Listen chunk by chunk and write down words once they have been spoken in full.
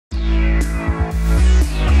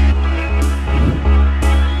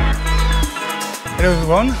Hello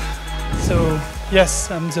everyone. So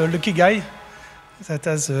yes, I'm the lucky guy that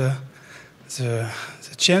has the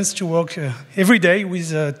chance to work every day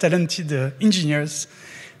with talented engineers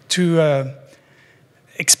to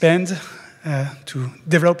expand, to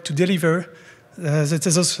develop, to deliver the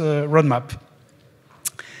Tezos roadmap.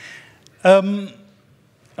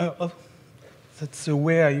 That's the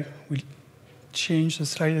way I will change the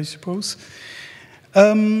slide, I suppose.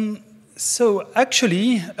 So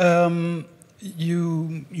actually,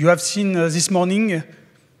 you have seen this morning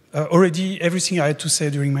already everything I had to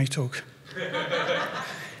say during my talk.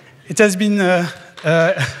 It has been, yeah,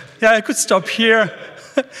 I could stop here.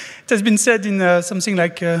 It has been said in something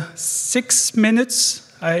like 6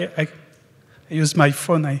 minutes. I used my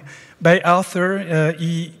phone by Arthur.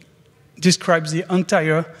 He describes the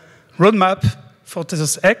entire roadmap for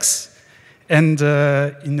Tezos X, and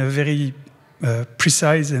in a very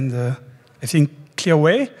precise and, I think, clear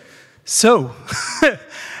way. So,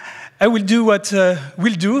 I will do what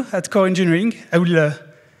we'll do at Core Engineering. I will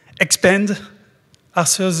expand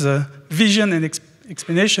Arthur's vision and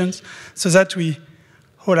explanations so that we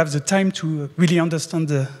all have the time to really understand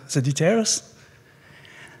the details.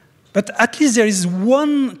 But at least there is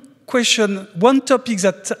one question, one topic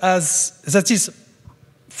that is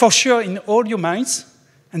for sure in all your minds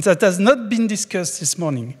and that has not been discussed this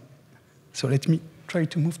morning. So let me try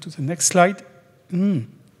to move to the next slide.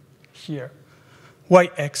 Here. Why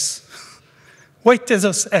X? Why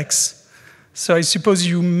Tezos X? So I suppose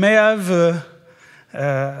you may have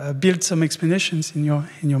built some explanations in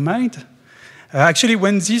your mind. Actually,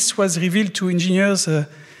 when this was revealed to engineers,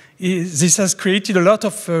 this has created a lot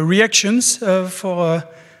of reactions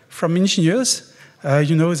from engineers.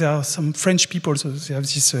 You know, there are some French people, so they have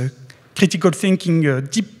this critical thinking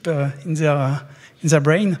deep in their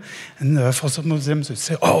brain, and for some of them, they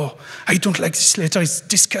say, "Oh, I don't like this letter; it's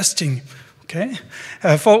disgusting." Okay.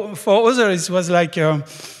 For others, it was like,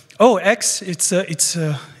 "Oh, X, it's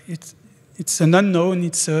an unknown.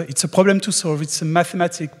 It's a problem to solve. It's a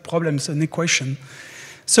mathematical problem. It's an equation."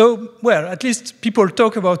 So, well, at least people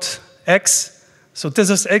talk about X. So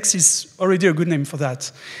Tezos X is already a good name for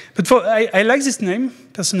that. But I like this name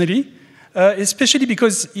personally. Especially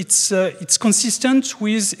because it's consistent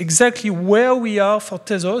with exactly where we are for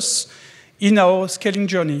Tezos in our scaling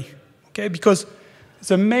journey. Okay, because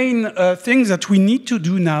the main thing that we need to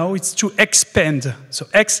do now is to expand. So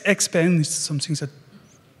expand is something that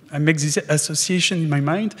I make this association in my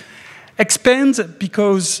mind. Expand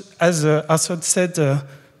because, as Arthur said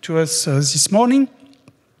to us this morning,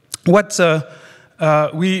 what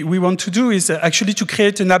we want to do is actually to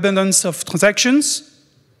create an abundance of transactions,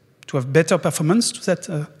 to have better performance to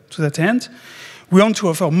that end. We want to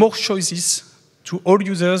offer more choices to all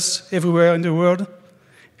users everywhere in the world.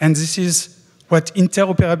 And this is what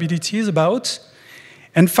interoperability is about.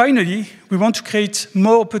 And finally, we want to create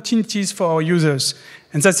more opportunities for our users.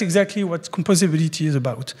 And that's exactly what composability is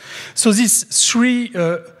about. So these three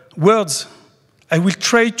words, I will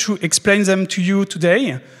try to explain them to you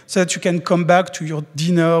today so that you can come back to your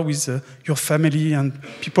dinner with your family and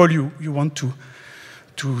people you want to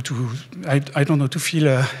I don't know, to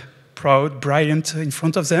feel proud, brilliant in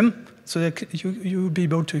front of them, so that you will be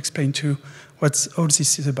able to explain to what all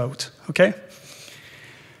this is about, okay?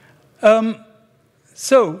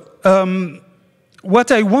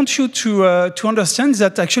 What I want you to understand is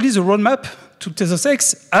that actually the roadmap to Tezos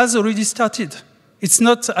X has already started. It's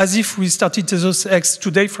not as if we started Tezos X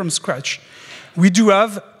today from scratch. We do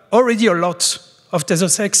have already a lot of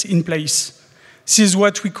Tezos X in place. This is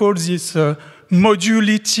what we call this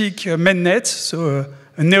Monolithic mainnet, so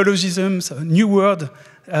a neologism, a new word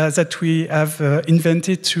that we have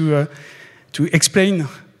invented to explain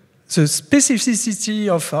the specificity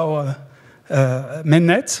of our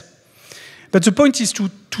mainnet. But the point is to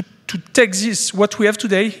take this, what we have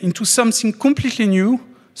today, into something completely new,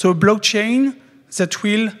 so a blockchain that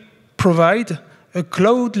will provide a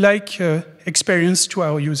cloud-like experience to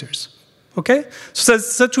our users. Okay? So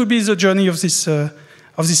that will be the journey of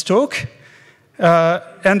this talk.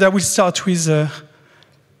 And I will start with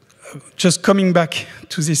just coming back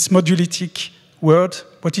to this monolithic word,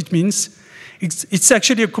 what it means. It's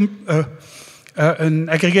actually an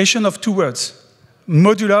aggregation of two words,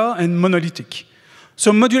 modular and monolithic.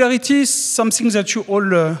 So modularity is something that you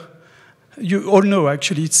all know,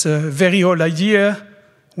 actually. It's a very old idea.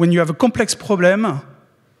 When you have a complex problem,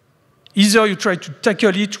 either you try to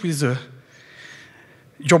tackle it with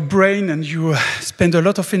your brain and you spend a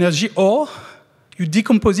lot of energy, or you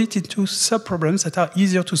decompose it into sub-problems that are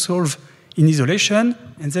easier to solve in isolation,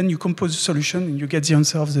 and then you compose a solution and you get the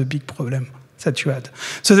answer of the big problem that you had.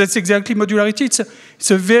 So that's exactly modularity.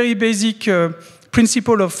 It's a very basic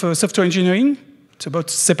principle of software engineering. It's about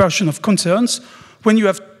separation of concerns. When you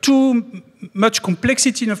have too much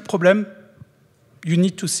complexity in a problem, you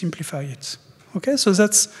need to simplify it. Okay, so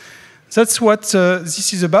that's what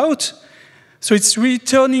this is about. So it's really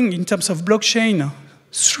turning, in terms of blockchain,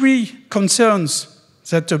 3 concerns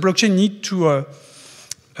that the blockchain need to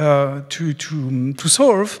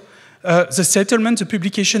solve, the settlement, the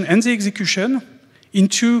publication, and the execution,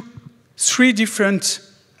 into 3 different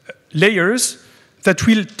layers that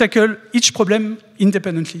will tackle each problem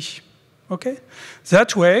independently. Okay?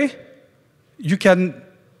 That way, you can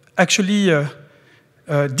actually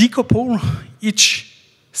decouple each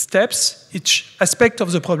steps, each aspect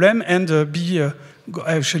of the problem, and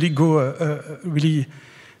actually go really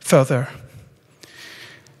further.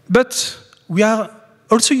 But we are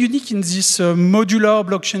also unique in this modular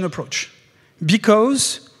blockchain approach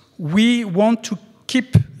because we want to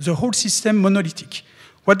keep the whole system monolithic.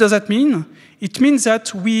 What does that mean? It means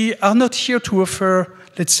that we are not here to offer,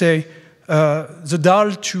 let's say, the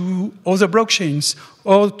DAL to other blockchains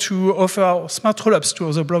or to offer our smart rollups to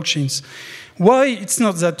other blockchains. Why? It's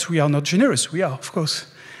not that we are not generous. We are, of course.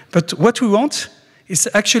 But what we want is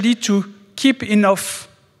actually to keep enough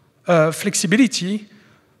flexibility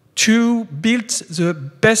to build the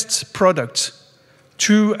best product,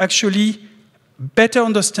 to actually better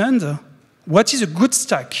understand what is a good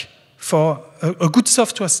stack for a good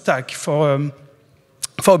software stack for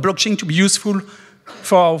a blockchain to be useful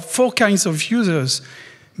for 4 kinds of users: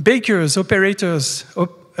 bakers, operators,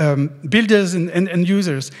 builders, and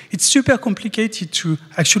users. It's super complicated to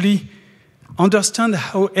actually understand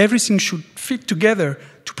how everything should fit together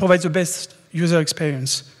to provide the best user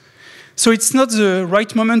experience. So it's not the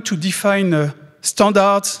right moment to define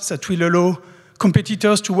standards that will allow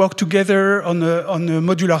competitors to work together on a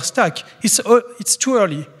modular stack. It's too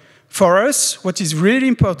early. For us, what is really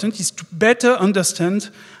important is to better understand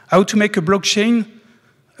how to make a blockchain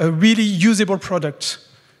a really usable product.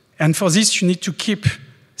 And for this, you need to keep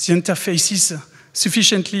the interfaces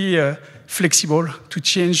sufficiently flexible to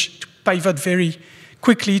change, to pivot very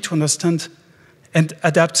quickly, to understand and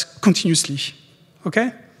adapt continuously.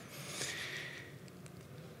 Okay?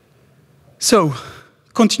 So,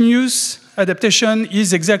 continuous adaptation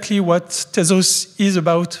is exactly what Tezos is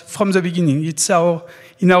about from the beginning. It's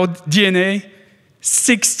in our DNA.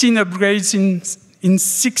 16 upgrades in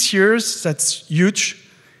 6 years, that's huge.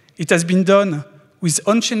 It has been done with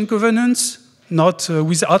on-chain governance, not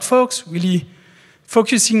with hard forks, really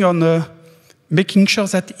focusing on making sure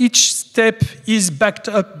that each step is backed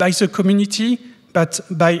up by the community, but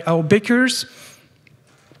by our bakers.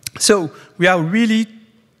 So we are really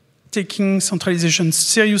taking centralization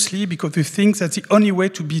seriously because we think that's the only way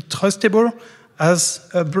to be trustable as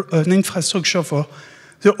an infrastructure for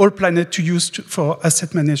the whole planet to use for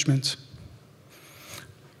asset management.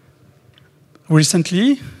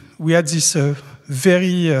 Recently, we had this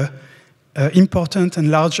very important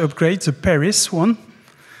and large upgrade, the Paris one.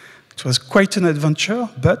 It was quite an adventure,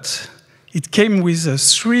 but it came with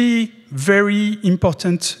 3 very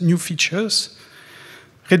important new features.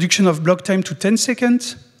 Reduction of block time to 10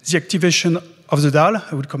 seconds, the activation of the DAL,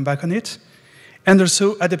 I will come back on it, and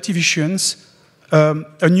also adaptive issuance,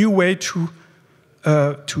 a new way to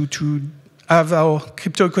have our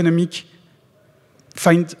crypto economic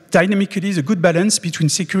find dynamically the good balance between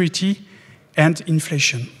security and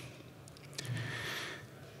inflation.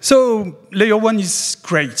 So layer 1 is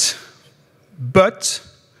great, but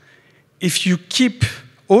if you keep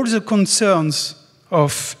all the concerns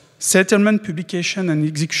of settlement, publication, and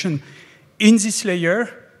execution in this layer,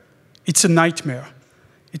 it's a nightmare.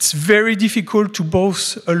 It's very difficult to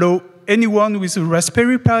both allow anyone with a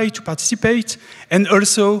Raspberry Pi to participate and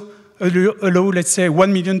also allow, let's say,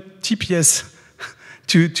 1 million TPS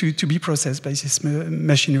to be processed by this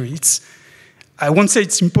machinery. I won't say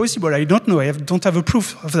it's impossible. I don't know. I don't have a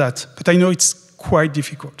proof of that. But I know it's quite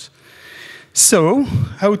difficult. So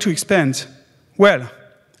how to expand? Well,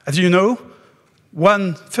 as you know,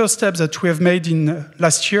 one first step that we have made in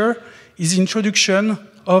last year is the introduction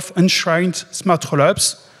of Enshrined smart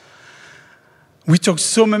rollups. We talked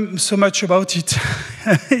so much about it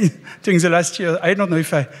during the last year. I don't know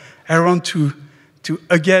if I want to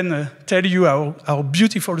again tell you how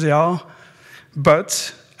beautiful they are,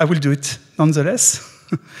 but I will do it nonetheless.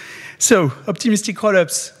 So, optimistic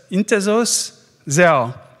rollups in Tezos, they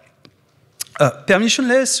are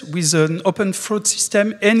permissionless with an open throat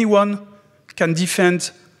system. Anyone can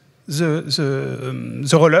defend the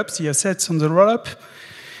rollups, the assets on the rollup.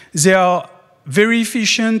 They are very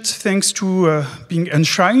efficient thanks to being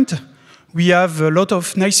enshrined. We have a lot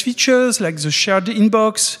of nice features like the shared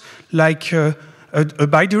inbox, like a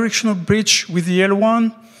bidirectional bridge with the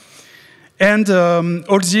L1. And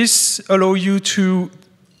all this allow you to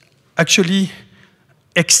actually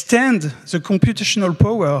extend the computational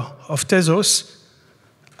power of Tezos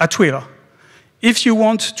at will. If you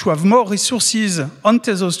want to have more resources on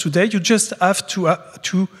Tezos today, you just have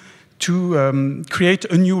to create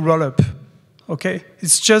a new rollup. Okay,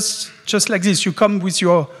 it's just like this. You come with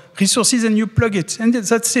your resources and you plug it, and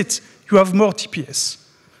that's it. You have more TPS.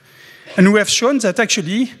 And we have shown that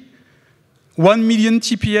actually 1 million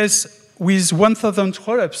TPS with 1,000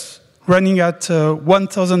 rollups running at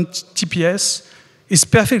 1,000 TPS is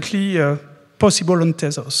perfectly possible on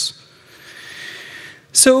Tezos.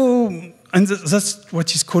 So, and that's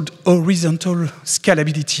what is called horizontal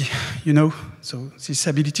scalability, you know? So this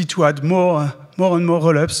ability to add more and more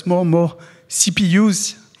rollups, more and more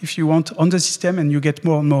CPUs, if you want, on the system, and you get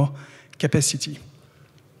more and more capacity.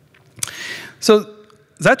 So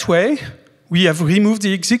that way, we have removed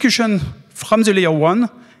the execution from the layer 1,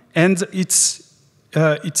 and it's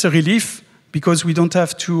a relief because we don't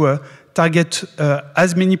have to target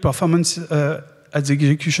as many performance at the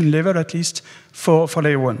execution level, at least, for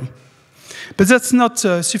layer 1. But that's not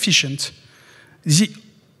sufficient.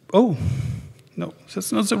 Oh, no,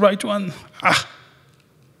 that's not the right one. Ah,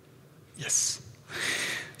 yes.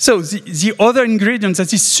 So the other ingredient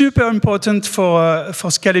that is super important for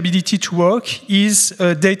scalability to work is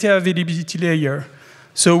data availability layer.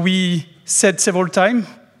 So we said several times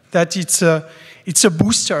that it's a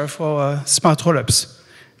booster for smart rollups.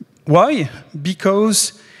 Why?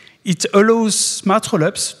 Because it allows smart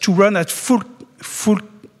rollups to run at full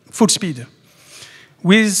speed.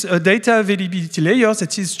 With a data availability layer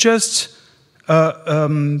that is just,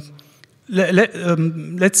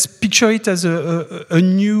 let's picture it as a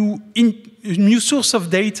new source of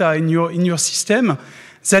data in your system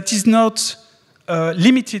that is not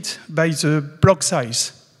limited by the block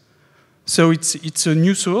size. So it's a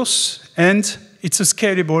new source, and it's a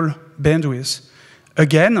scalable bandwidth.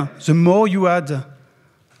 Again, the more you add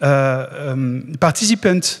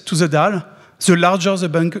participant to the DAL, the larger the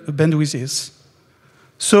bandwidth is.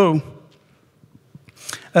 So,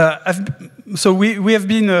 we have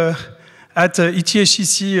been at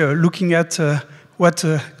ETHCC looking at what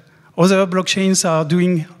other blockchains are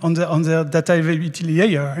doing on their data availability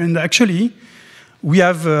layer, and actually, we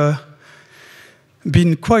have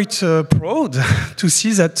been quite proud to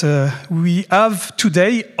see that we have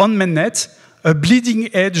today on mainnet a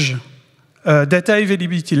bleeding edge data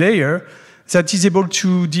availability layer that is able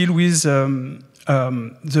to deal with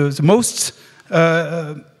the most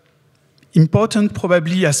important,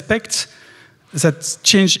 probably, aspect that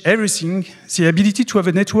change everything, the ability to have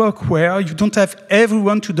a network where you don't have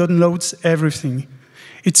everyone to download everything.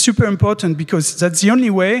 It's super important because that's the only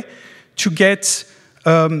way to get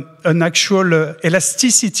an actual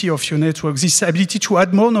elasticity of your network, this ability to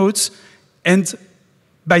add more nodes, and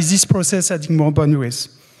by this process, adding more bandwidth.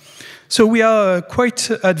 So we are quite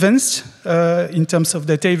advanced in terms of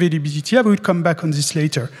data availability. I will come back on this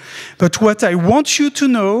later. But what I want you to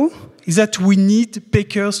know is that we need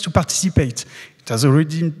bakers to participate. It has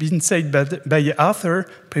already been said by Arthur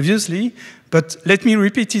previously, but let me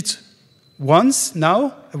repeat it once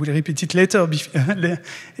now. I will repeat it later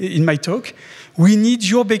in my talk. We need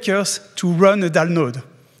your bakers to run a DAL node.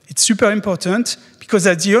 It's super important because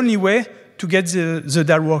that's the only way to get the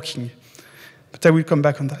DAL working. But I will come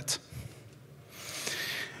back on that.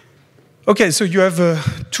 Okay, so you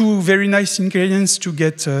have two very nice ingredients to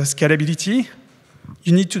get scalability.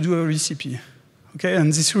 You need to do a recipe. Okay,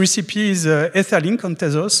 and this recipe is Etherlink on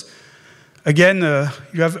Tezos. Again,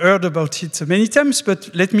 you have heard about it many times, but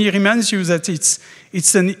let me remind you that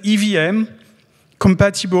it's an EVM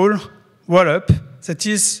compatible rollup that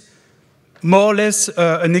is more or less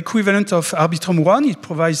an equivalent of Arbitrum 1. It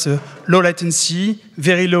provides low latency,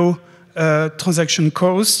 very low transaction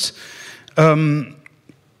cost.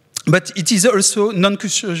 But it is also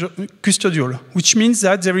non-custodial, which means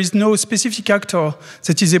that there is no specific actor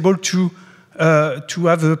that is able to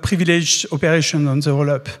have a privileged operation on the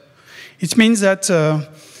rollup. It means that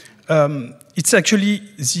it's actually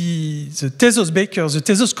the Tezos bakers, the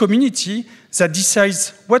Tezos community that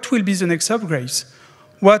decides what will be the next upgrades,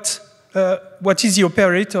 what is the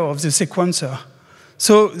operator of the sequencer.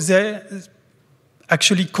 So they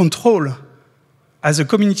actually control, as a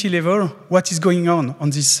community level, what is going on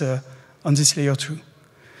this layer 2.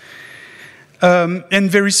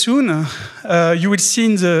 And very soon, you will see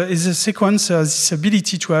in the sequencer this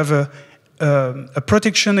ability to have a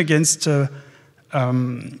protection against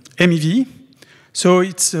MEV. So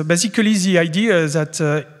it's basically the idea that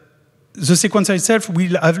the sequencer itself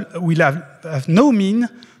will have no mean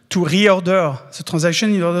to reorder the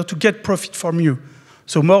transaction in order to get profit from you.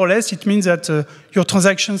 So more or less, it means that your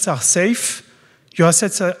transactions are safe, your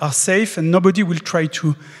assets are safe, and nobody will try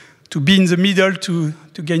to be in the middle to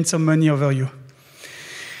gain some money over you.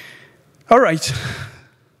 All right.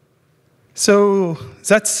 So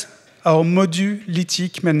that's our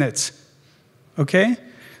monolithic mainnet. Okay?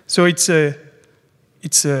 So it's a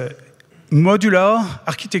modular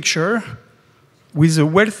architecture with a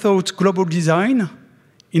well-thought global design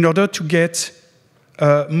in order to get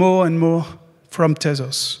more and more from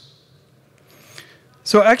Tezos.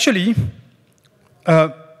 So actually,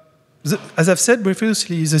 as I've said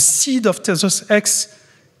previously, the seed of Tezos X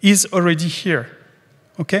is already here.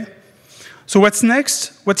 Okay? So what's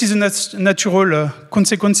next? What is the natural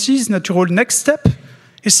consequences, natural next step?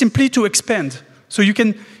 Is simply to expand. So you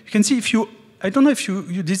can see if you, I don't know if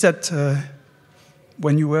you did that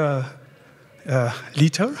when you were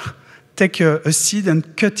little. Take a seed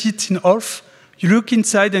and cut it in half. You look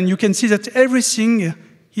inside and you can see that everything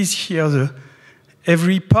is here.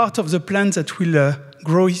 Every part of the plant that will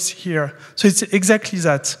grow is here. So it's exactly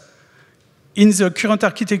that. In the current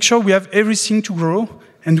architecture, we have everything to grow,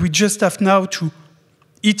 and we just have now to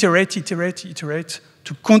iterate,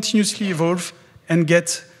 to continuously evolve and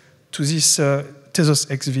get to this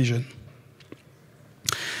Tezos X vision.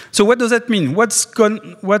 So what does that mean? What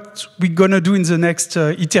we're going to do in the next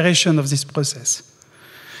iteration of this process?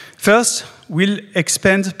 First, we'll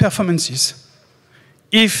expand performances.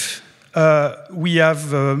 If we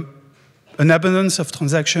have an abundance of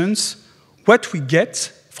transactions, what we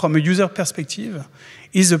get from a user perspective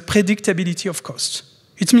is a predictability of cost.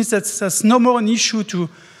 It means that there's no more an issue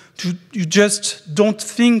you just don't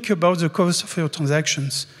think about the cost of your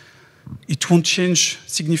transactions. It won't change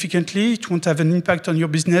significantly. It won't have an impact on your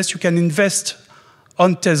business. You can invest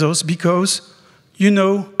on Tezos because you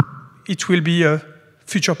know it will be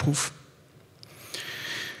future-proof.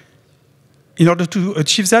 In order to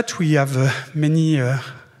achieve that, we have many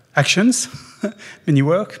actions, many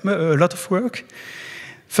work, a lot of work.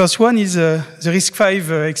 First one is the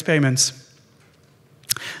RISC-V experiments.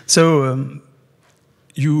 So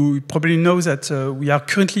you probably know that we are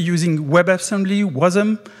currently using WebAssembly,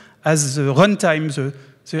 WASM, as the runtime,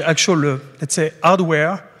 the actual, let's say,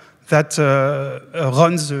 hardware that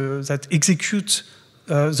runs, that executes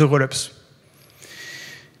the rollups.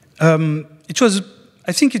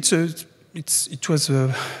 I think it was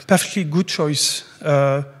a perfectly good choice.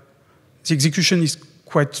 The execution is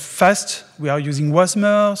quite fast. We are using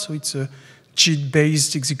Wasmer, so it's a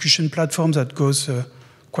JIT-based execution platform that goes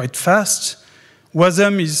quite fast.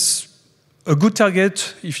 WASM is a good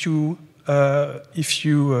target if you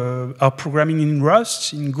are programming in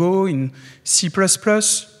Rust, in Go, in C++.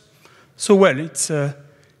 So well, it's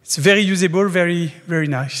very usable, very, very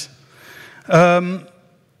nice.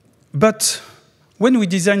 But when we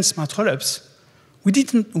designed smart rollups,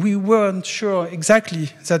 we weren't sure exactly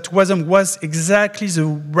that WASM was exactly the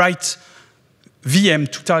right VM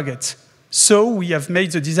to target. So we have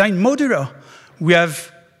made the design modular. We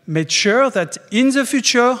have made sure that in the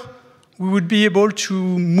future, we would be able to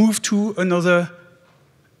move to another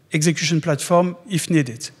execution platform if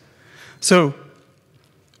needed. So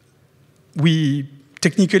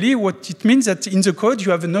technically, what it means that in the code,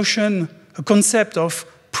 you have a concept of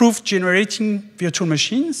proof-generating virtual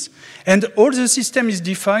machines, and all the system is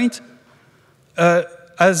defined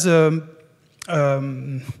as a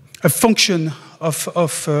function of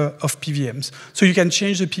PVMs. So you can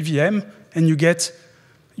change the PVM, and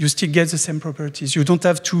you still get the same properties. You don't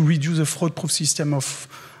have to redo the fraud-proof system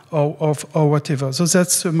or whatever. So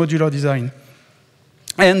that's a modular design.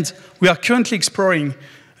 And we are currently exploring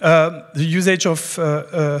the usage of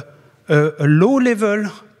a low-level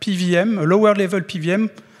PVM, a lower-level PVM,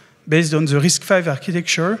 based on the RISC-V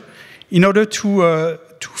architecture, in order to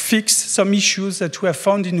fix some issues that we have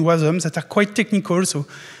found in WASM that are quite technical. So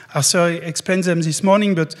Arthur explained them this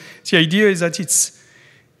morning, but the idea is that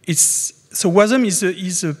so WASM is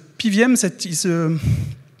a PVM that is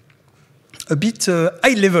a bit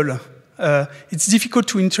high level. It's difficult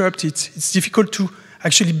to interrupt it. It's difficult to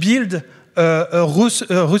actually build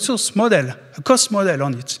a resource model, a cost model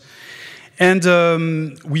on it. And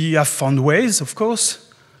we have found ways, of course,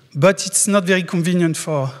 but it's not very convenient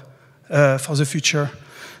for the future.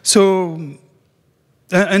 So,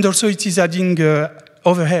 and also it is adding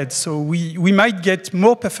overhead. So we might get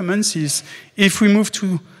more performances if we move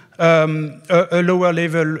to a lower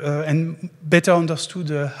level and better understood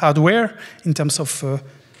hardware in terms of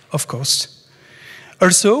cost.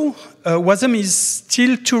 Also, WASM is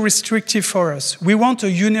still too restrictive for us. We want a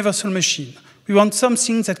universal machine. We want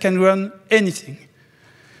something that can run anything.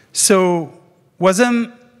 So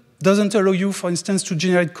WASM doesn't allow you, for instance, to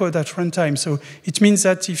generate code at runtime. So it means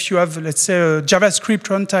that if you have, let's say, a JavaScript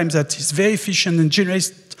runtime that is very efficient and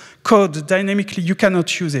generates code dynamically, you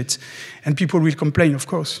cannot use it. And people will complain, of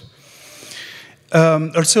course.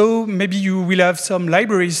 Also, maybe you will have some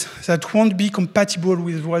libraries that won't be compatible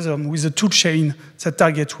with WASM, with the toolchain that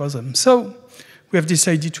target WASM. So we have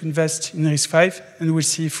decided to invest in RISC-V, and we'll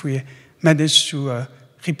see if we manage to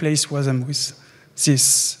replace WASM with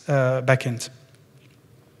this backend.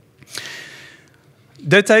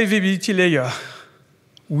 Data availability layer.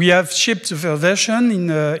 We have shipped the first version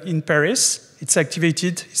in Paris. It's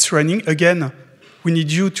activated, it's running. Again, we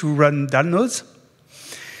need you to run downloads.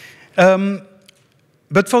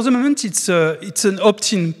 But for the moment, it's an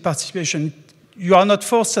opt-in participation. You are not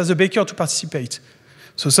forced as a baker to participate.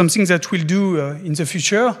 So something that we'll do in the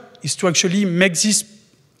future is to actually make this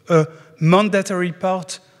a mandatory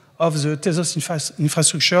part of the Tezos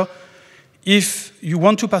infrastructure. If you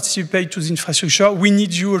want to participate to the infrastructure, we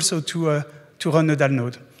need you also to run a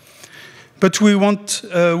download. But we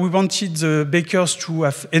wanted the bakers to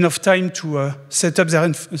have enough time to set up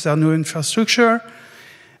their new infrastructure.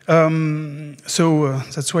 So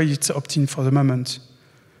that's why it's opt-in for the moment.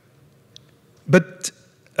 But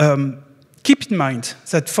keep in mind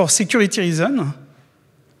that for security reasons,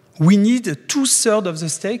 we need 2/3 of the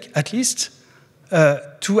stake, at least,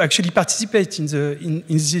 to actually participate in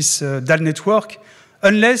this DAL network,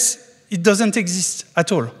 unless it doesn't exist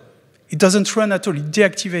at all. It doesn't run at all, it's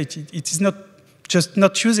deactivated. It is just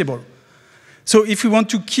not usable. So if we want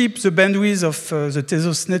to keep the bandwidth of the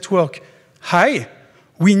Tezos network high,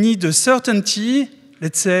 we need a certainty,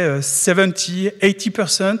 let's say 70,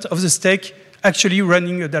 80% of the stake actually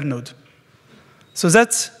running a DAL node. So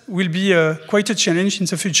that will be quite a challenge in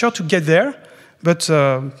the future to get there, but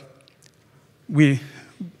we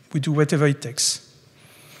do whatever it takes.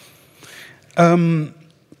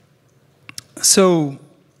 So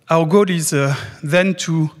our goal is then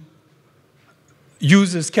to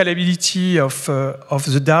use the scalability of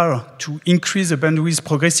the DAL to increase the bandwidth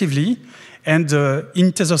progressively. And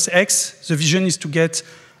in Tezos X, the vision is to get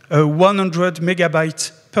a 100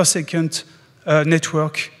 megabyte per second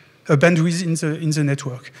network bandwidth in the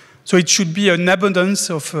network. So it should be an abundance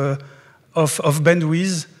of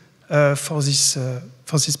bandwidth for this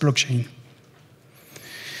blockchain.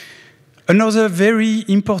 Another very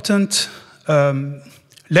important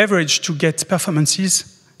leverage to get performances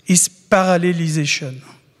is parallelization.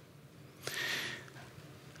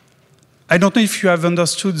 I don't know if you have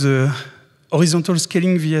understood the horizontal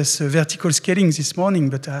scaling vs vertical scaling this morning,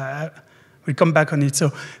 but we'll come back on it.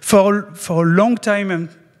 So for a long time,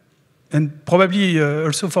 and probably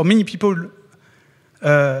also for many people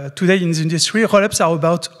today in the industry, rollups are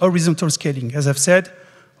about horizontal scaling. As I've said,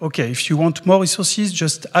 okay, if you want more resources,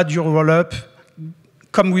 just add your rollup,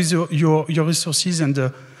 come with your resources, and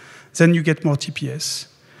then you get more TPS.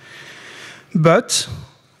 But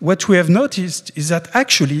what we have noticed is that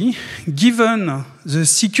actually, given the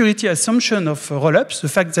security assumption of rollups, the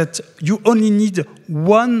fact that you only need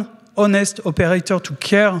one honest operator to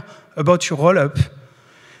care about your rollup,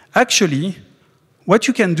 actually, what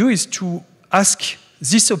you can do is to ask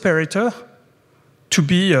this operator to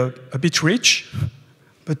be a bit rich,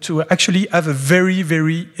 but to actually have a very,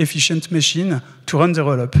 very efficient machine to run the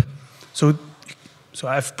rollup. So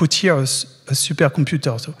I've put here a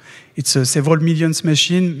supercomputer. So it's a several millions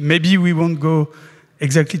machine. Maybe we won't go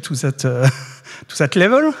exactly to that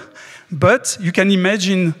level, but you can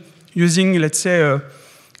imagine using, let's say,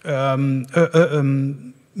 a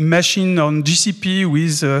machine on GCP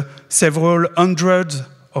with several hundred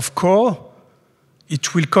of core.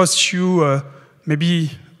 It will cost you maybe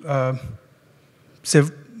say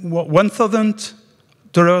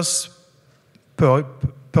 $1,000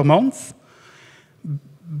 per month.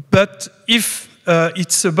 But if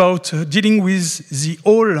it's about dealing with the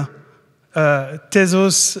whole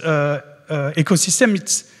Tezos ecosystem,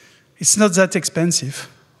 it's not that expensive.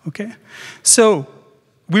 Okay? So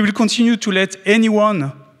we will continue to let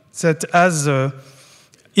anyone that has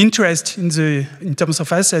interest in terms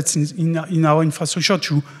of assets in our infrastructure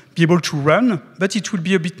to be able to run, but it will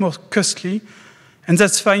be a bit more costly, and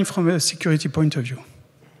that's fine from a security point of view.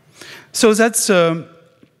 So that's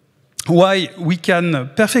why we can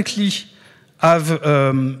perfectly have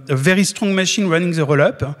a very strong machine running the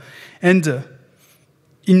rollup, and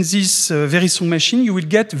in this very strong machine, you will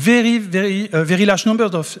get very large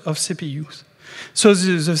numbers of CPUs. So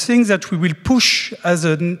the thing that we will push as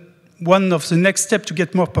one of the next steps to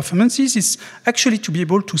get more performances is actually to be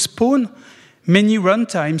able to spawn many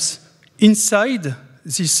runtimes inside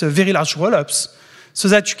these very large rollups, so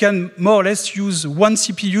that you can more or less use one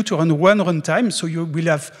CPU to run one runtime, so you will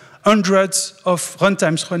have hundreds of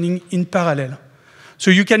runtimes running in parallel.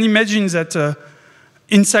 So you can imagine that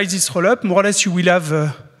inside this rollup, more or less, you will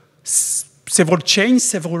have several chains,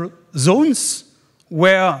 several zones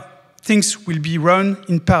where things will be run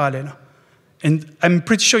in parallel. And I'm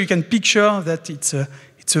pretty sure you can picture that it's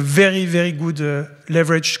a very, very good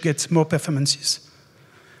leverage to get more performances.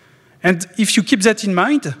 And if you keep that in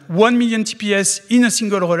mind, 1 million TPS in a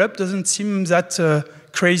single rollup doesn't seem that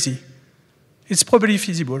crazy. It's probably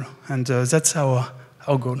feasible, and that's our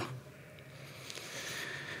goal.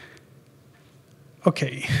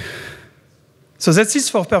 Okay. So that's it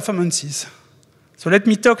for performances. So let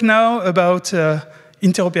me talk now about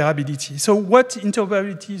interoperability. So what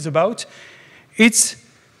interoperability is about? It's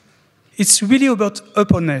really about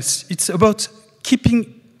openness. It's about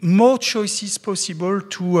keeping more choices possible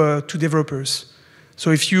to developers.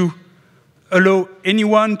 So if you allow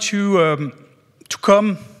anyone to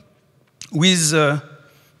come with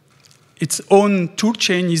its own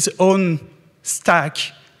toolchain, its own stack,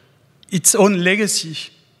 its own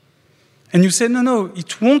legacy, and you say, no,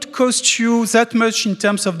 it won't cost you that much in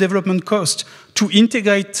terms of development cost to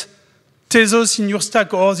integrate Tezos in your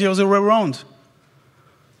stack or the other way around,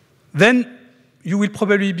 then you will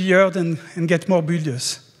probably be heard and get more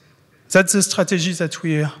builders. That's the strategy that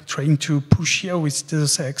we are trying to push here with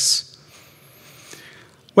Tezos X.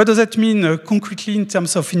 What does that mean concretely in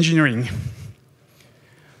terms of engineering?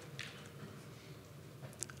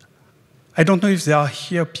 I don't know if there are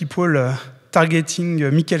here people targeting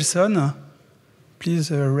Mikkelsen.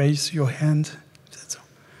 Please raise your hand.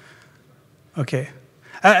 Okay.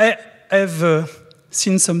 I have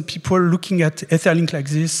seen some people looking at Etherlink like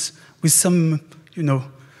this with some,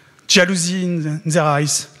 jealousy in their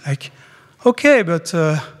eyes. Like, okay, but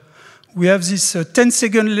we have this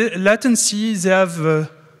 10-second latency. They have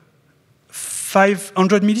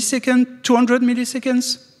 500 milliseconds, 200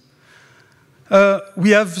 milliseconds.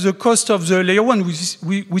 We have the cost of the layer 1,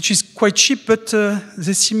 which is quite cheap, but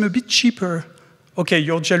they seem a bit cheaper. Okay,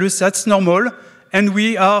 you're jealous, that's normal. And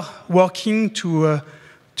we are working to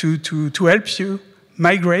help you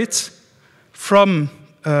migrate from,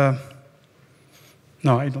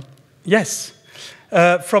 no, I don't, yes,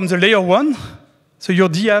 from the layer 1, so your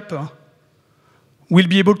DApp will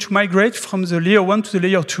be able to migrate from the layer 1 to the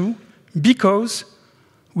layer 2 because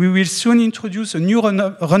we will soon introduce a new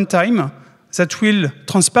runtime that will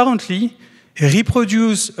transparently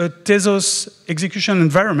reproduce a Tezos execution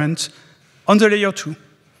environment on the layer 2.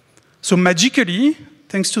 So magically,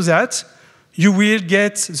 thanks to that, you will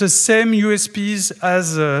get the same USPs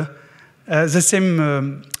as the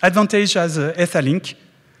same advantage as Etherlink.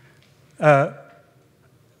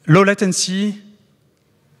 Low latency,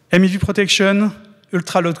 MEV protection,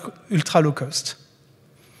 ultra low cost.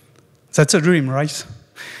 That's a dream, right?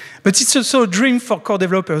 But it's also a dream for core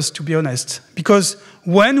developers, to be honest, because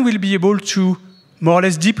when we'll be able to more or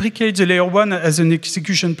less deprecate the layer 1 as an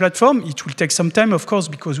execution platform, it will take some time, of course,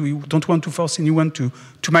 because we don't want to force anyone to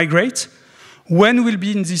migrate. When we'll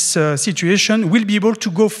be in this situation, we'll be able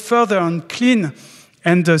to go further and clean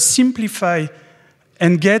and simplify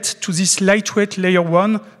and get to this lightweight layer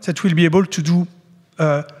 1 that will be able to do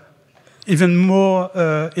even more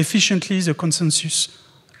efficiently the consensus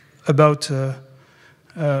about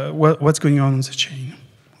what's going on the chain.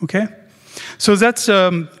 Okay? So that's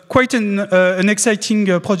quite an exciting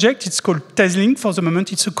project. It's called TezLink for the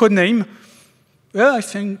moment. It's a code name. Yeah, I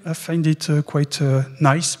find it quite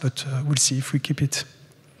nice, but we'll see if we keep it.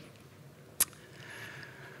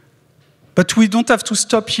 But we don't have to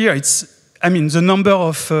stop here. The number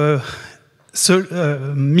of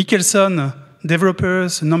Mikkelsen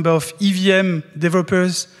developers, the number of EVM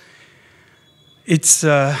developers, it's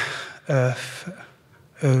a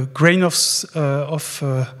grain of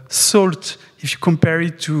salt if you compare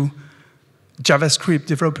it to JavaScript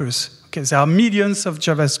developers. Okay, there are millions of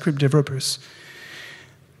JavaScript developers.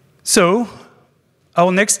 So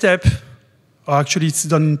our next step, or actually it's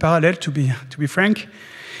done in parallel to be frank,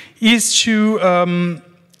 is to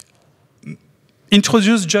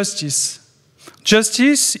introduce JsTz.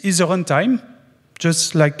 JsTz is a runtime,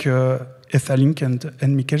 just like Etherlink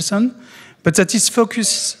and Mikkelsen, but that is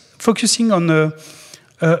focusing on a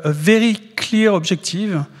very clear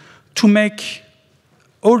objective to make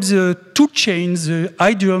all the toolchains, the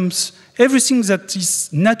idioms, everything that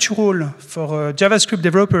is natural for a JavaScript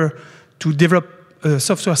developer to develop a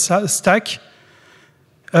software stack,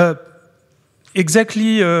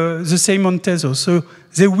 exactly the same on Tezos. So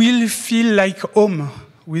they will feel like home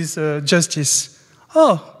with JsTz.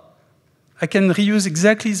 Oh, I can reuse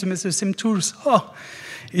exactly the same tools. Oh,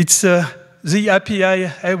 it's the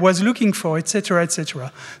API I was looking for, etc.,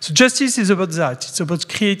 etc. So JsTz is about that. It's about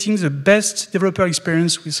creating the best developer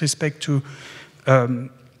experience with respect to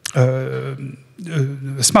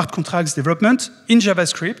smart contracts development in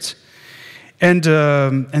JavaScript, and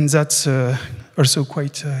that's also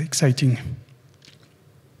quite exciting.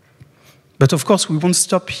 But of course, we won't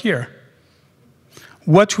stop here.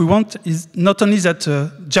 What we want is not only that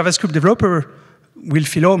a JavaScript developer will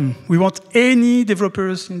feel home. We want any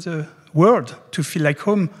developers in the world to feel like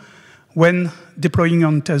home when deploying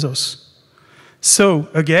on Tezos. So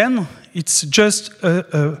again, it's just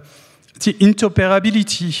the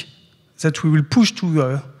interoperability that we will push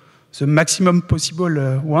to the maximum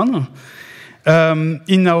possible one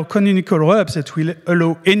in our canonical rollups that will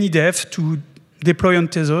allow any dev to deploy on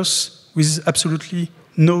Tezos with absolutely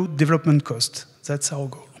no development cost. That's our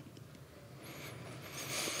goal.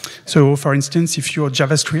 So, for instance, if you're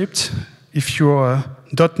JavaScript, if you're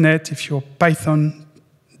 .NET, if you're Python,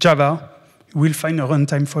 Java, you will find a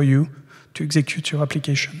runtime for you to execute your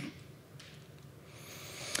application.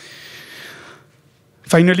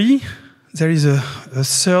 Finally, there is a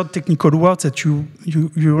third technical word that you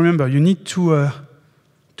remember. You need to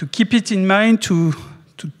keep it in mind to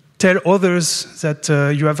tell others that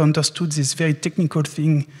you have understood this very technical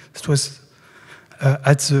thing that was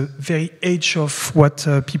at the very edge of what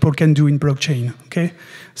people can do in blockchain. Okay,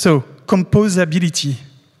 so composability.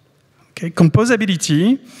 Okay,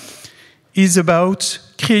 composability is about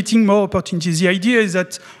creating more opportunities. The idea is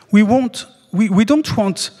that we don't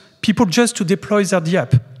want people just to deploy their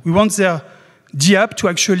DApp. We want their DApp to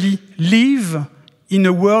actually live in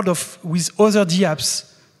a world with other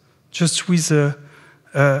DApps, just with the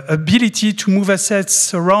ability to move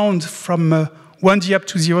assets around from one DApp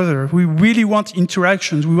to the other. We really want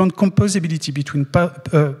interactions. We want composability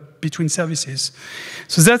between services.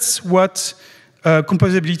 So that's what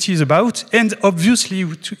composability is about. And obviously,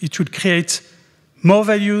 it would create more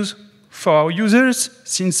values for our users,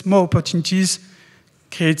 since more opportunities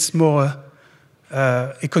creates more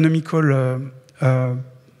economical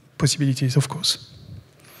possibilities, of course.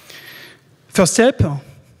 First step,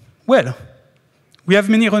 well, we have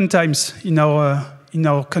many runtimes in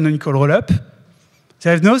our canonical rollup.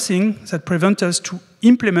 There is nothing that prevents us to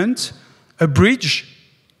implement a bridge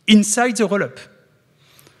inside the rollup.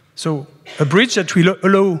 So a bridge that will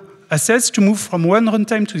allow assets to move from one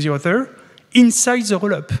runtime to the other inside the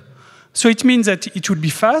rollup. So it means that it will be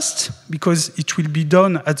fast because it will be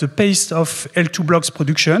done at the pace of L2 blocks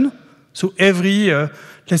production. So every,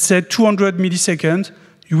 let's say, 200 milliseconds,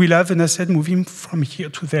 you will have an asset moving from here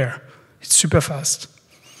to there. It's super fast.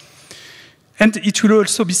 And it will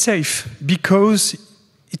also be safe because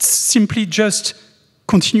it's simply just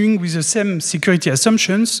continuing with the same security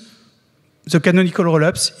assumptions. The canonical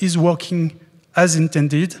rollups is working as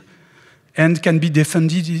intended and can be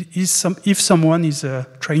defended if someone is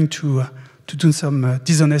trying to do some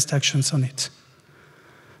dishonest actions on it.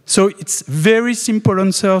 So it's a very simple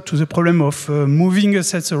answer to the problem of moving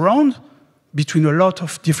assets around between a lot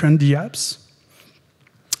of different DApps.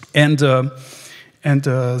 And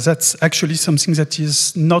that's actually something that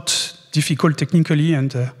is not difficult technically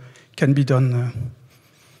and can be done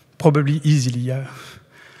probably easily.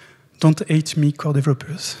 Don't hate me, core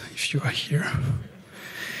developers, if you are here.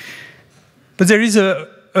 But there is a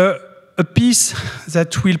piece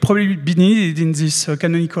that will probably be needed in this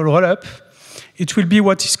canonical rollup. It will be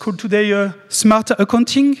what is called today smart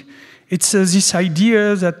accounting. It's this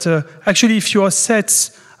idea that actually if your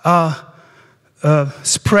assets are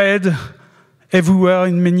spread everywhere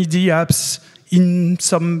in many DApps, in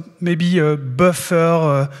some maybe a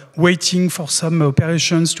buffer, waiting for some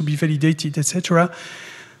operations to be validated, etc.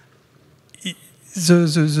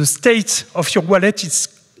 The state of your wallet is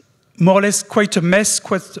more or less quite a mess,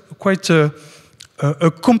 quite a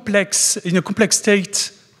complex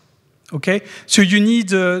state. Okay, so you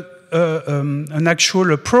need an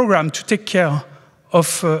actual program to take care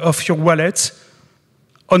of your wallet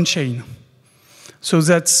on chain. So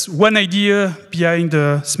that's one idea behind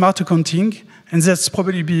smart accounting, and that's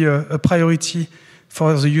probably be a priority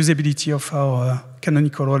for the usability of our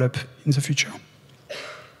canonical rollup in the future.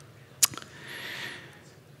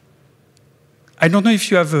 I don't know if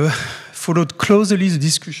you have followed closely the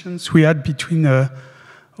discussions we had between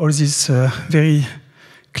all these very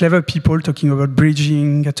clever people talking about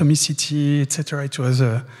bridging, Atomicity, etc. It was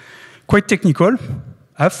quite technical.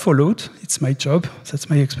 I've followed. It's my job. That's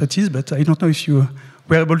my expertise. But I don't know if you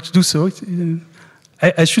were able to do so.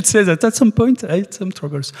 I should say that at some point I had some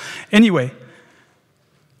troubles. Anyway,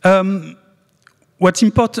 what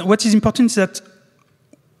is important is that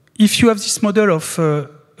if you have this model of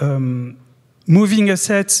moving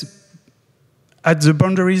assets at the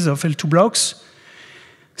boundaries of L2 blocks.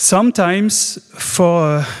 Sometimes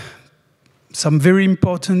for some very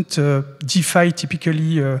important DeFi,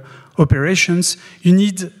 typically operations,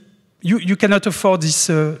 you cannot afford this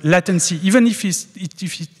latency, even if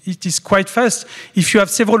it is quite fast. If you have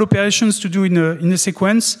several operations to do in a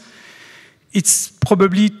sequence, it's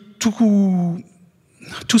probably too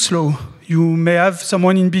slow. You may have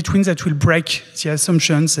someone in between that will break the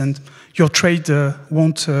assumptions, and your trade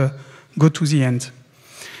won't go to the end.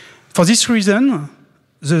 For this reason,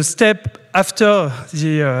 the step after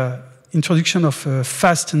the introduction of a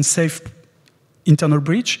fast and safe internal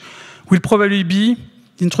bridge will probably be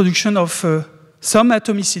the introduction of some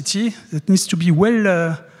atomicity that needs to be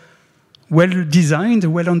well designed,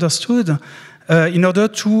 well understood, in order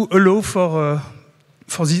to allow for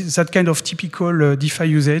that kind of typical DeFi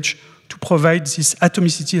usage to provide this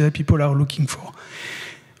atomicity that people are looking for.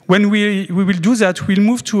 When we will do that, we'll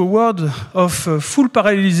move to a world of full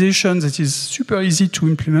parallelization that is super easy to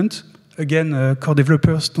implement. Again, core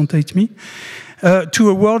developers, don't hate me. To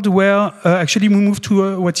a world where actually we move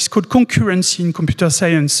to what is called concurrency in computer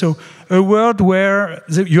science. So a world where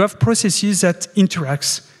you have processes that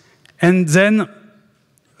interact. And then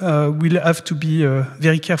we'll have to be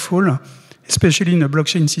very careful, especially in a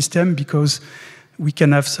blockchain system, because we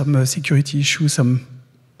can have some security issues, some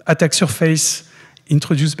attack surface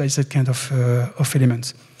introduced by that kind of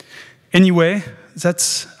elements. Anyway,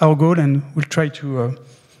 that's our goal, and we'll try to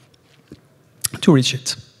reach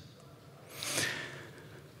it.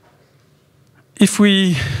 If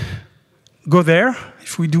we go there,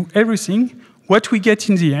 if we do everything, what we get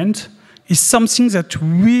in the end is something that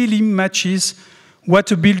really matches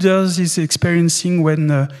what a builder is experiencing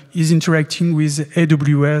when he's interacting with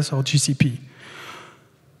AWS or GCP.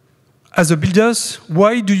 As a builder,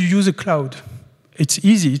 why do you use a cloud? It's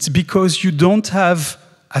easy. It's because you don't have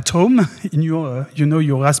at home in your,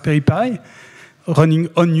 your Raspberry Pi running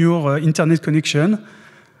on your internet connection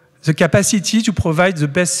the capacity to provide the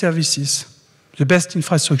best services, the best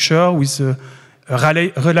infrastructure with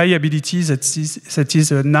reliability that is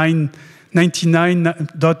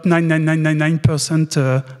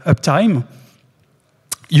 99.99999% uptime.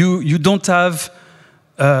 You don't have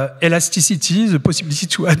elasticity, the possibility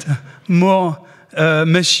to add more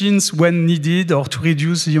machines when needed, or to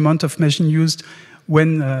reduce the amount of machine used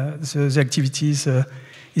when the activity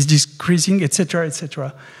is decreasing, etc.,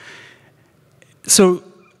 etc. So,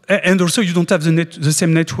 and also you don't have the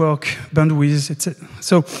same network bandwidth, etc.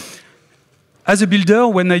 So, as a builder,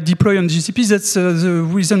 when I deploy on GCP, that's the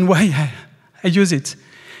reason why I use it.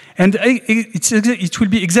 And it will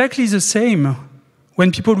be exactly the same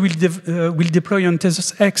when people will deploy on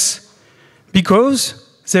Tezos X, because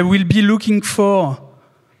they will be looking for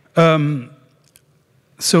a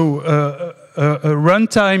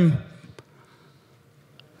runtime,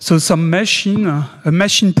 so some machine, a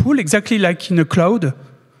machine pool, exactly like in a cloud,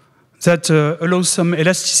 that allows some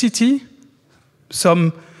elasticity,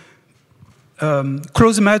 some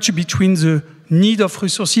close match between the need of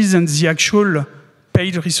resources and the actual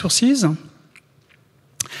paid resources.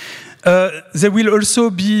 They will also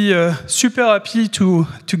be super happy to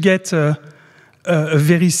get a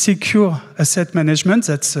very secure asset management.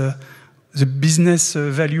 That's the business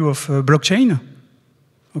value of blockchain.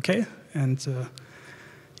 Okay, and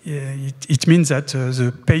it means that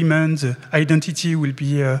the payment, the identity will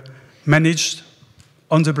be managed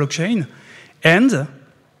on the blockchain. And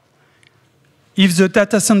if the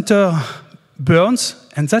data center burns,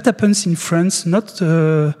 and that happens in France not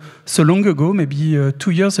so long ago, maybe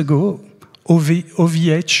 2 years ago,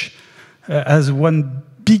 OVH has one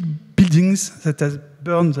big buildings that has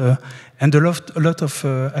burned, and a lot of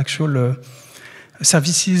actual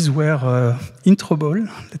services were in trouble,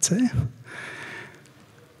 let's say.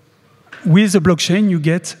 With the blockchain, you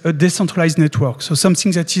get a decentralized network, so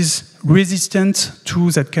something that is resistant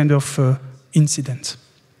to that kind of incident.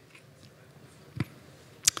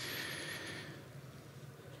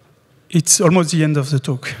 It's almost the end of the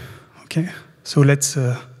talk, okay? So let's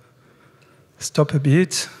stop a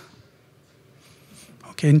bit.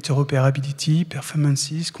 Okay, interoperability,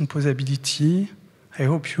 performances, composability. I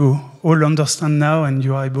hope you all understand now and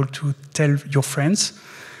you are able to tell your friends.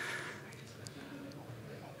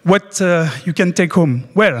 What you can take home?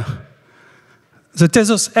 Well, the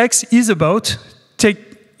Tezos X is about,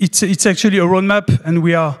 it's actually a roadmap, and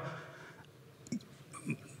we are,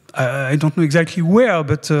 I don't know exactly where,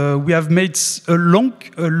 but we have made a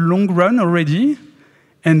long run already,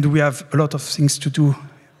 and we have a lot of things to do.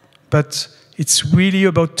 But it's really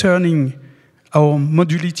about turning our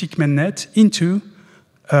monolithic mainnet into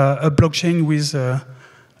a blockchain with a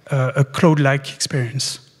cloud-like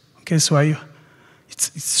experience. Okay, so I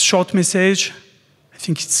it's short message. I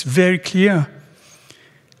think it's very clear.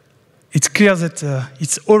 It's clear that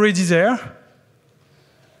it's already there.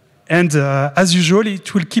 And as usual,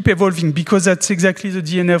 it will keep evolving because that's exactly the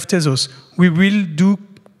DNA of Tezos. We will do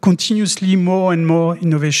continuously more and more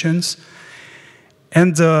innovations.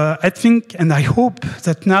 And I think, and I hope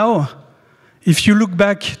that now, if you look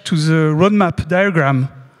back to the roadmap diagram,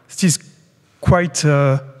 it is quite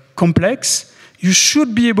complex. You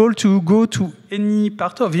should be able to go to any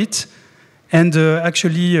part of it and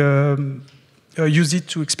actually use it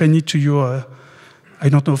to explain it to your, I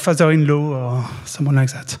don't know, father-in-law or someone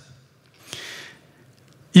like that.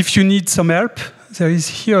 If you need some help, there is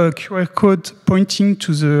here a QR code pointing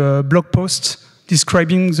to the blog post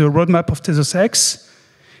describing the roadmap of Tezos X.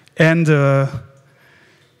 And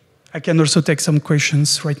I can also take some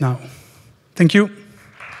questions right now. Thank you.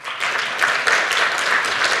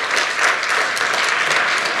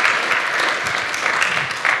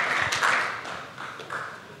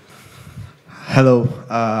 Hello,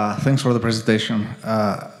 thanks for the presentation.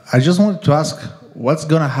 I just wanted to ask, what's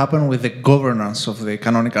going to happen with the governance of the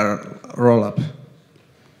canonical rollup?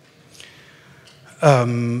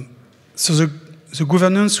 So the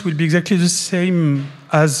governance will be exactly the same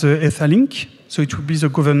as Etherlink. So it will be the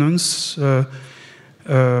governance, more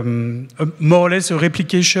or less a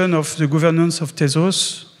replication of the governance of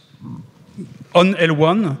Tezos on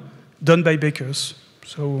L1 done by bakers.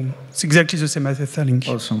 So it's exactly the same as Etherlink.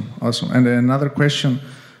 Awesome, awesome. And another question.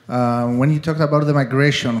 When you talked about the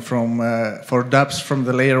migration from for dApps from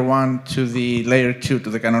the layer 1 to the layer 2 to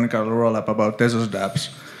the canonical rollup about Tezos dApps.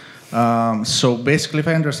 So basically, if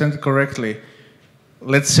I understand it correctly,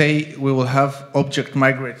 let's say we will have object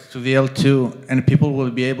migrate to the L2 and people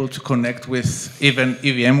will be able to connect with even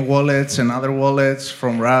EVM wallets and other wallets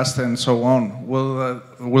from Rust and so on.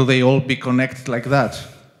 Will they all be connected like that?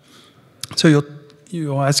 So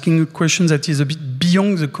you're asking a question that is a bit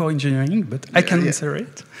beyond the core engineering, but I can answer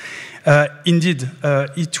it. Indeed,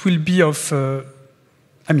 it will be of,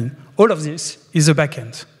 I mean, all of this is a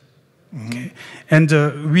backend. Okay. And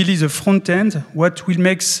really the front end, what will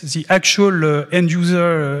make the actual end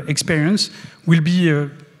user experience will be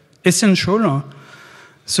essential.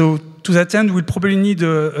 So to that end, we'll probably need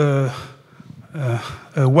a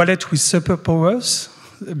wallet with superpowers,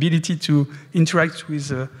 ability to interact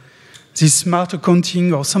with this smart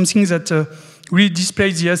accounting or something that really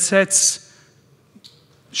displays the assets,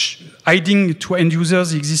 hiding to end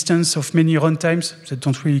users the existence of many runtimes that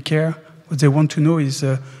don't really care. What they want to know is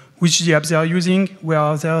which the apps they are using, where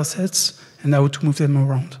are their assets, and how to move them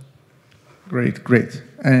around. Great, great.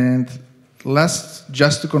 And last,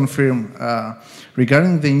 just to confirm,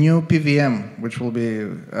 regarding the new PVM, which will be,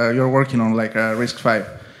 you're working on like RISC-V,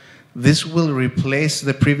 this will replace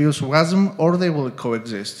the previous WASM, or they will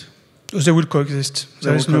coexist? They will coexist.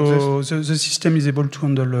 There is no, the system is able to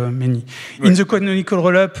handle many. Right. In the canonical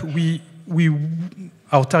rollup,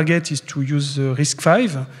 our target is to use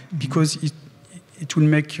RISC-V because it will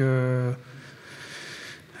make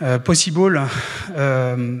possible the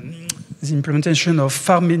implementation of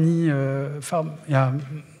a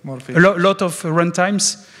lot of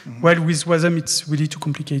runtimes, while with WASM it's really too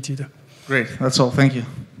complicated. Great, that's all. Thank you.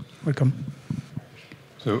 Welcome.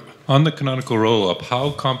 So on the canonical rollup,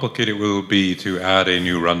 how complicated will it be to add a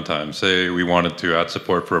new runtime? Say we wanted to add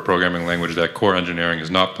support for a programming language that core engineering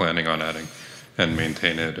is not planning on adding and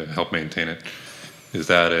maintain it, help maintain it. Is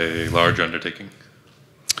that a large undertaking?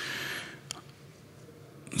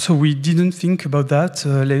 So we didn't think about that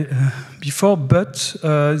before, but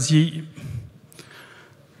so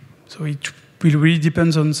it will really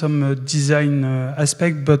depend on some design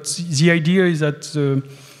aspect, but the idea is that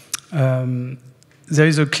there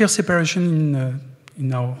is a clear separation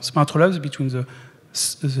in our smart rollups between the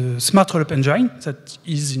smart rollup engine that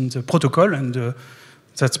is in the protocol, and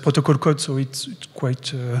that's protocol code, so it's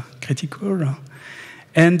quite critical.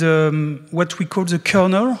 And what we call the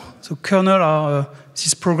kernel. So kernel are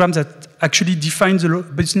these programs that actually define the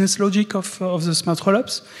business logic of the smart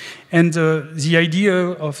rollups. And the idea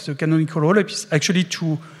of the canonical rollup is actually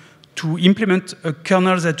to implement a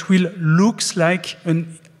kernel that will look like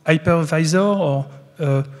an hypervisor, or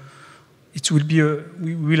it will be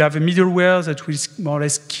we will have a middleware that will more or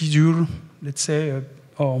less schedule, let's say,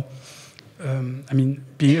 or I mean,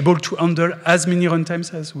 being able to handle as many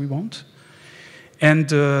runtimes as we want. And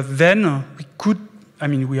then we could, I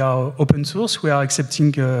mean, we are open source, we are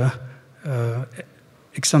accepting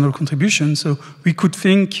external contributions, so we could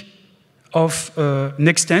think of an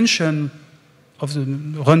extension of the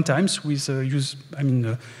runtimes with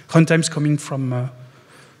runtimes coming from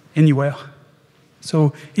anywhere.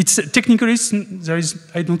 So it's technically,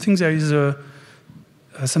 I don't think there is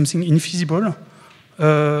something infeasible.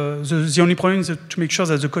 The only problem is to make sure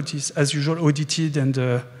that the code is, as usual, audited and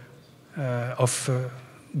of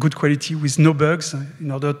good quality with no bugs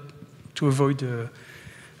in order to avoid a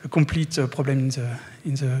complete problem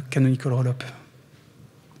in the canonical rollup.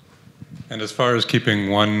 And as far as keeping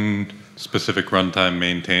one specific runtime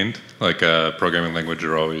maintained, like a programming language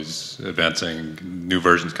are always advancing, new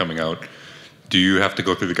versions coming out, do you have to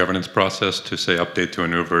go through the governance process to say update to a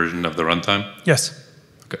new version of the runtime? Yes.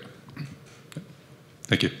 Okay.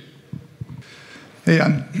 Thank you. Hey,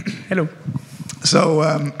 Yann. Hello. So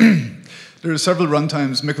there are several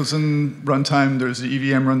runtimes. Michelson runtime, there's the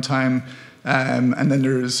EVM runtime, and then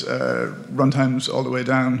there's runtimes all the way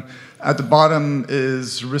down. At the bottom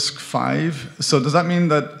is RISC-V. So does that mean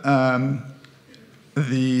that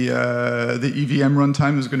the EVM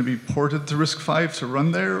runtime is going to be ported to RISC-V to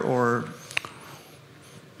run there, or?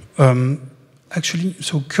 Actually,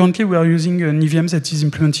 so currently we are using an EVM that is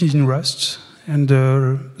implemented in Rust, and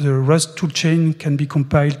the Rust toolchain can be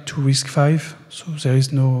compiled to RISC-V, so there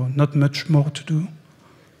is not much more to do.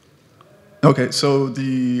 Okay, so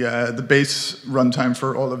the base runtime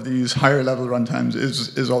for all of these higher level runtimes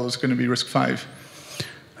is always going to be RISC-V?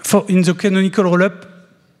 In the canonical rollup,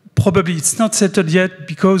 probably it's not settled yet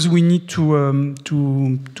because we need to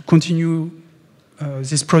continue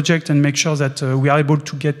this project and make sure that we are able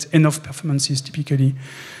to get enough performances typically.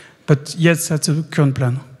 But yes, that's the current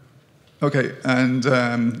plan. Okay, and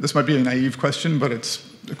this might be a naive question, but it's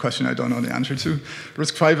a question I don't know the answer to.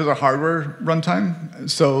 RISC-V is a hardware runtime,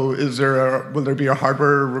 so will there be a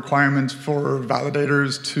hardware requirement for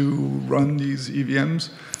validators to run these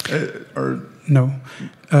EVMs? Or no.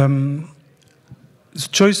 The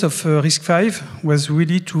choice of RISC-V was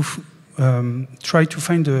really to try to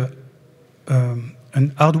find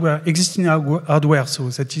an hardware, existing hardware, so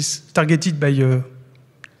that is targeted by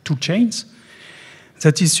two chains,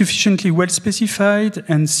 that is sufficiently well specified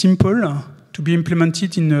and simple to be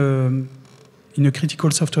implemented in a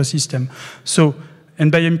critical software system. So,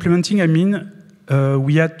 and by implementing, I mean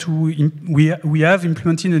we have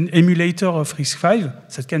implemented an emulator of RISC-V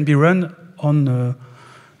that can be run on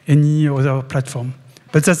any other platform.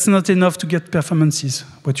 But that's not enough to get performances.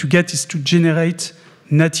 What you get is to generate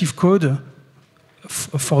native code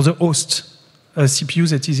for the host CPU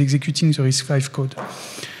that is executing the RISC-V code.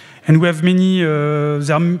 And we have many,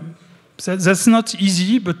 that's not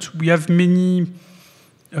easy, but we have many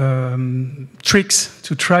tricks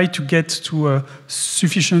to try to get to a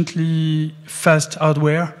sufficiently fast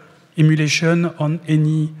hardware emulation on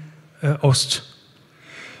any host.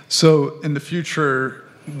 So in the future,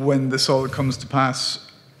 when this all comes to pass,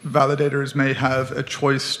 validators may have a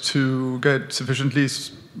choice to get sufficiently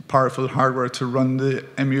powerful hardware to run the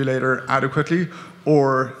emulator adequately,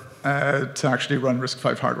 or to actually run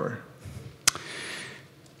RISC-V hardware?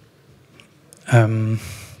 I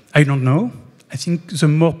don't know. I think the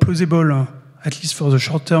more plausible, at least for the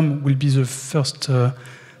short term, will be the first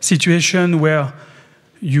situation where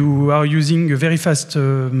you are using a very fast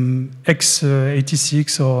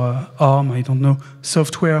x86 or ARM, I don't know,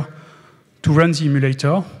 software to run the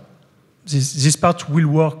emulator. This part will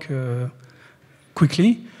work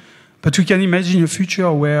quickly, but we can imagine a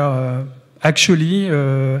future where actually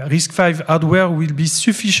RISC-V hardware will be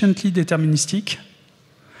sufficiently deterministic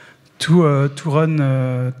to run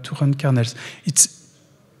kernels. It's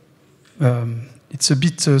a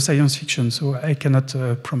bit science fiction, so I cannot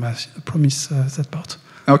promise that part.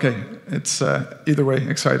 Okay, it's either way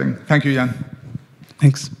exciting. Thank you, Yann.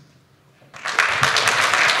 Thanks.